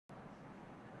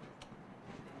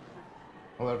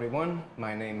Hello everyone,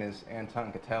 my name is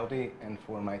Anton Cataldi, and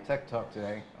for my tech talk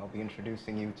today, I'll be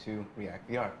introducing you to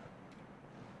React VR.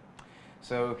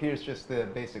 So here's just the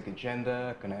basic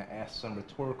agenda. I'm going to ask some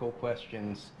rhetorical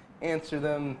questions, answer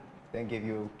them, then give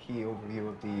you a key overview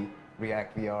of the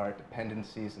React VR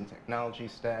dependencies and technology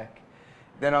stack.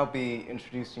 Then I'll be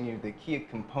introducing you to the key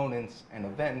components and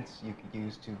events you could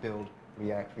use to build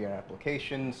React VR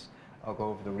applications. I'll go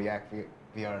over the React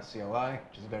VR CLI,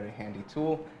 which is a very handy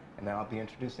tool, and then I'll be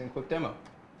introducing a quick demo.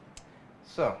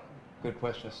 So, good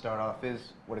question to start off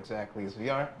is, what exactly is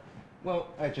VR? Well,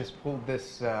 I just pulled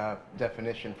this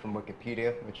definition from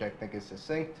Wikipedia, which I think is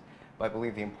succinct, but I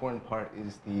believe the important part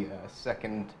is the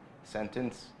second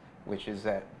sentence, which is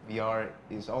that VR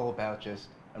is all about just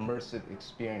immersive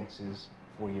experiences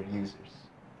for your users.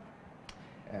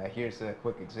 Here's a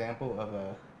quick example of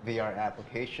a VR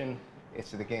application.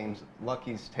 It's the game's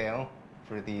Lucky's Tale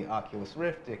for the Oculus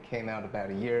Rift. It came out about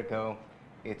a year ago.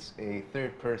 It's a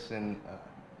third-person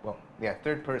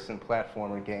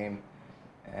platformer game,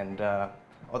 and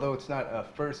although it's not a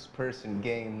first-person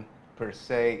game per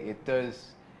se, it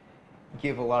does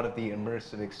give a lot of the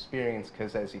immersive experience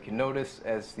because, as you can notice,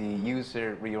 as the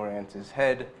user reorients his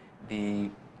head, the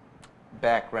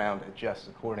background adjusts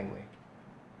accordingly.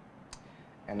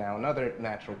 And now another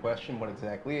natural question, what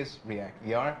exactly is React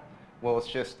VR? Well,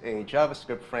 it's just a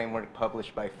JavaScript framework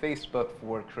published by Facebook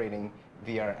for creating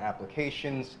VR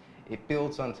applications. It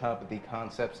builds on top of the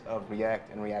concepts of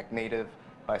React and React Native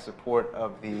by support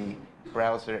of the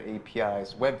browser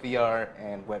APIs WebVR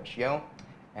and WebGL.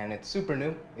 And it's super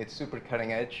new, it's super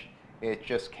cutting edge. It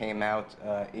just came out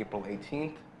April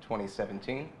 18th,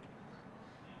 2017.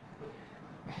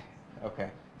 Okay,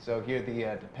 so here are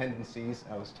the dependencies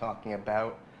I was talking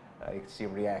about. You can see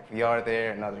React VR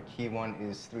there. Another key one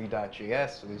is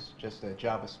 3.js, which is just a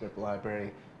JavaScript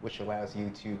library which allows you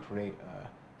to create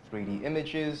 3D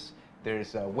images.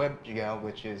 There's WebGL,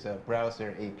 which is a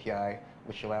browser API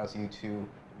which allows you to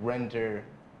render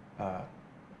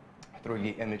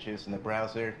 3D images in the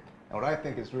browser. And what I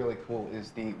think is really cool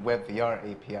is the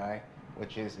WebVR API,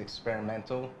 which is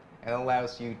experimental and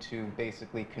allows you to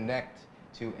basically connect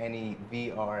to any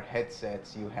VR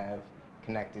headsets you have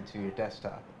connected to your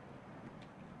desktop.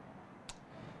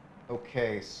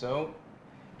 Okay, so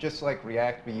just like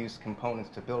React, we use components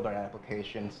to build our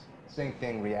applications. Same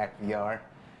thing, React VR.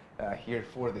 Here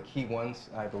for the key ones,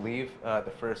 I believe.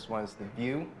 The first one is the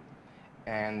view,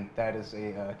 and that is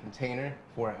a container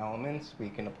for elements. We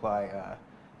can apply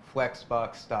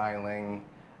flexbox styling,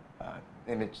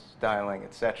 image styling,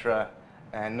 etc.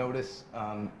 And notice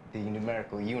the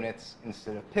numerical units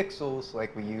instead of pixels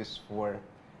like we use for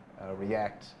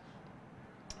React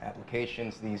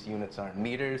applications. These units are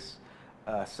meters.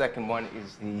 Second one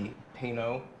is the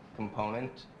Pano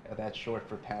component. That's short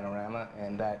for panorama,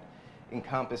 and that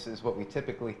encompasses what we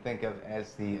typically think of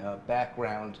as the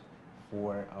background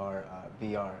for our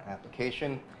VR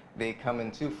application. They come in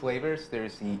two flavors.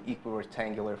 There's the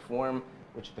equirectangular form,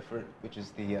 which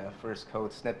is the first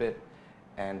code snippet,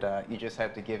 and you just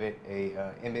have to give it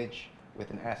a image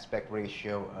with an aspect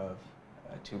ratio of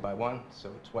 2:1, so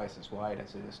twice as wide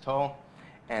as it is tall.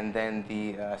 And then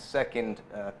the second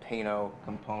Pano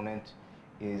component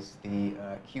is the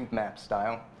cube map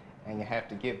style, and you have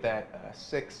to give that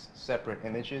 6 separate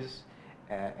images,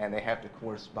 and they have to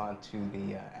correspond to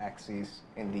the axes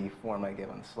in the form I give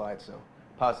on the slide. So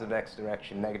positive x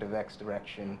direction, negative x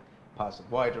direction, positive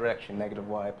y direction, negative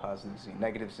y, positive z,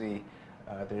 negative z.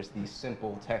 There's the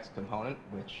simple text component,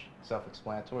 which is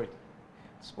self-explanatory,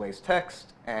 displays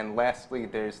text. And lastly,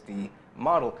 there's the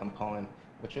model component,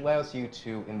 which allows you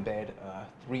to embed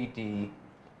 3D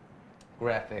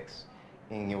graphics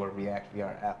in your React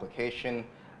VR application.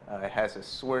 It has a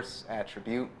source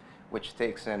attribute, which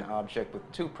takes an object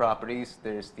with 2 properties.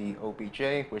 There's the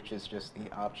OBJ, which is just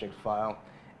the object file,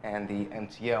 and the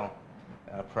MTL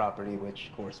property,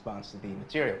 which corresponds to the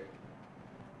material.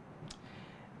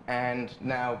 And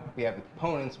now we have the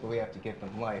components, but we have to give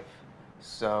them life.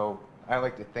 So I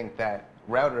like to think that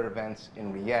router events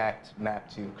in React map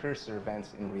to cursor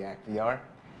events in React VR.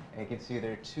 And you can see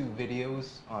there are 2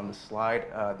 videos on the slide.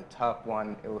 The top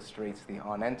one illustrates the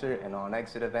on-enter and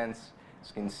on-exit events.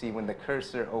 So you can see when the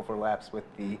cursor overlaps with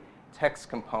the text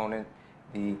component,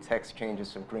 the text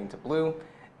changes from green to blue,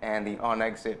 and the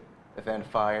on-exit event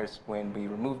fires when we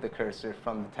remove the cursor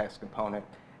from the text component,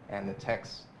 and the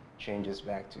text changes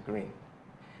back to green.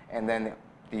 And then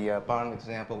the bottom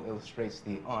example illustrates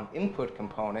the on-input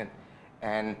component,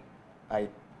 and I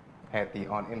had the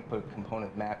on-input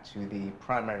component mapped to the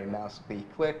primary mouse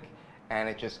click, and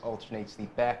it just alternates the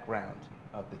background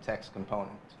of the text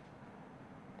component.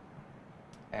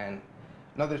 And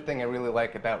Another thing I really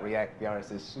like about React VR is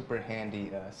this super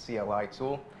handy CLI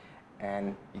tool.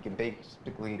 And you can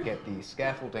basically get the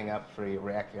scaffolding up for your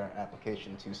React VR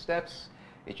application in 2 steps.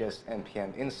 You just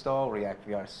npm install React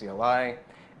VR CLI,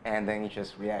 and then you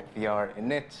just React VR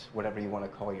init, whatever you want to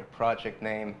call your project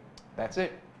name. That's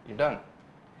it. You're done.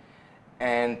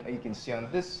 And you can see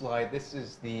on this slide, this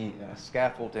is the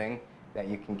scaffolding that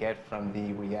you can get from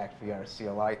the React VR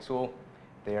CLI tool.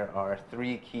 There are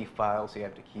 3 key files you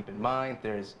have to keep in mind.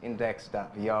 There's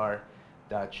index.vr.js.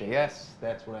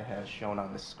 That's what I have shown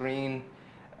on the screen.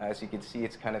 As you can see,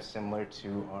 it's kind of similar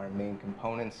to our main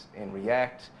components in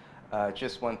React.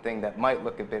 Just one thing that might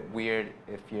look a bit weird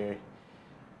if you're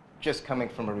just coming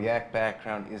from a React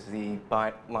background is the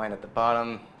line at the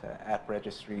bottom, the app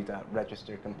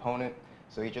registry.register component.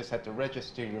 So you just have to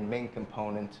register your main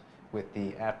component with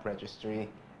the app registry,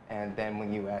 and then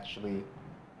when you actually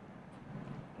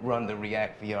run the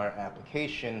React VR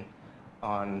application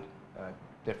on a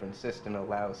different system, it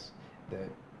allows the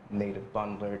native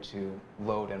bundler to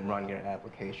load and run your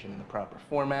application in the proper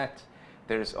format.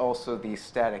 There's also the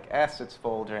static assets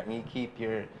folder, and you keep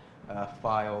your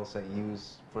files that you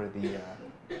use for the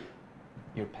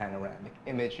your panoramic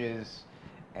images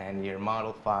and your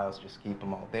model files, just keep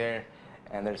them all there.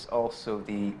 And there's also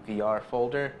the VR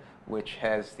folder, which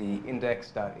has the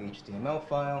index.html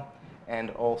file and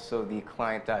also the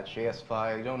client.js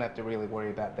file. You don't have to really worry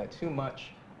about that too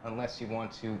much unless you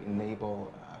want to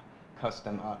enable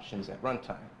custom options at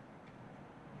runtime.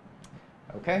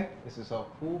 Okay, this is all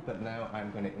cool, but now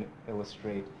I'm going to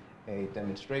illustrate a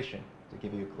demonstration to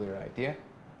give you a clear idea.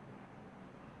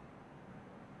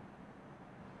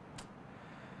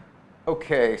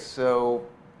 Okay, so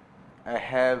I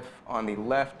have on the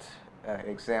left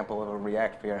example of a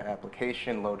React VR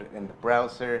application loaded in the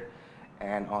browser,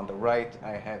 and on the right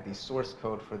I have the source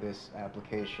code for this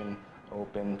application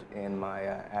opened in my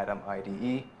Atom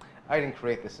IDE. I didn't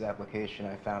create this application,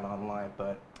 I found online,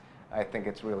 but I think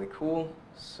it's really cool.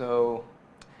 So,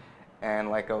 and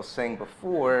like I was saying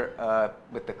before,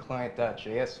 with the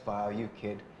client.js file, you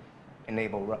could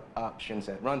enable options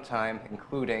at runtime,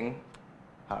 including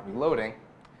hot reloading.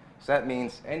 So that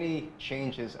means any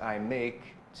changes I make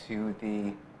to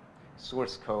the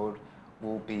source code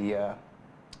will be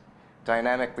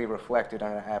dynamically reflected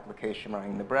on an application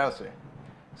running in the browser.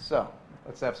 So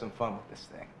let's have some fun with this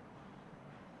thing.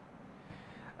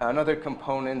 Another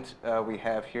component we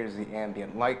have here is the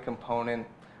ambient light component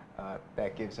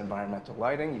that gives environmental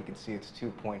lighting. You can see it's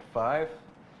 2.5.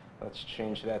 Let's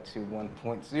change that to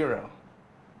 1.0.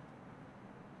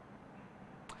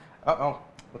 Uh-oh,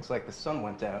 looks like the sun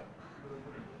went out.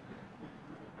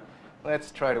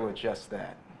 Let's try to adjust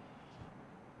that.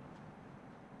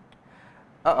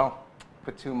 Uh-oh,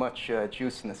 put too much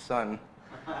juice in the sun.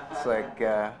 It's like,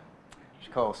 what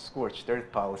you call a scorched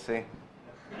earth policy.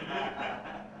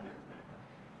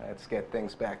 Let's get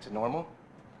things back to normal.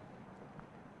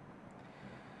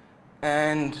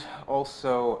 And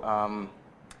also,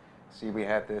 see, we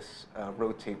have this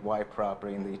rotate Y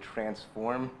property in the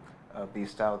transform of the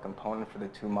style component for the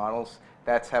 2 models.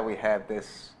 That's how we have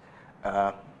this,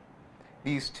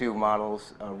 these 2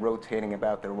 models rotating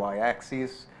about their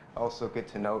y-axes. Also good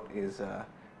to note is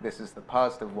this is the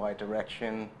positive y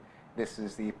direction, this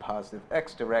is the positive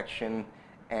x direction,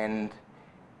 and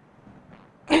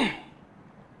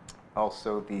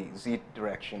also the z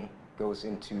direction goes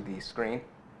into the screen.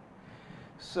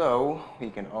 So we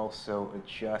can also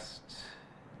adjust,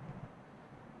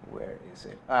 where is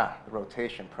it? Ah, the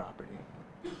rotation property.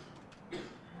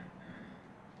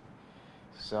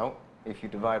 So if you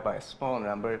divide by a small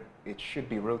number, it should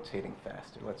be rotating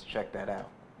faster. Let's check that out.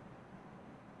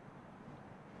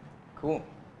 Cool.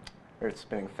 Earth's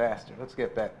spinning faster. Let's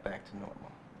get that back to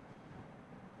normal.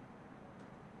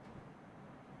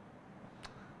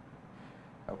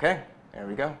 Okay, there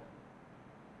we go.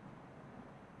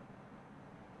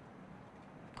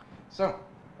 So,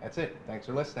 that's it. Thanks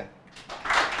for listening.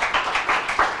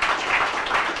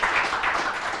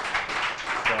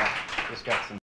 Just got some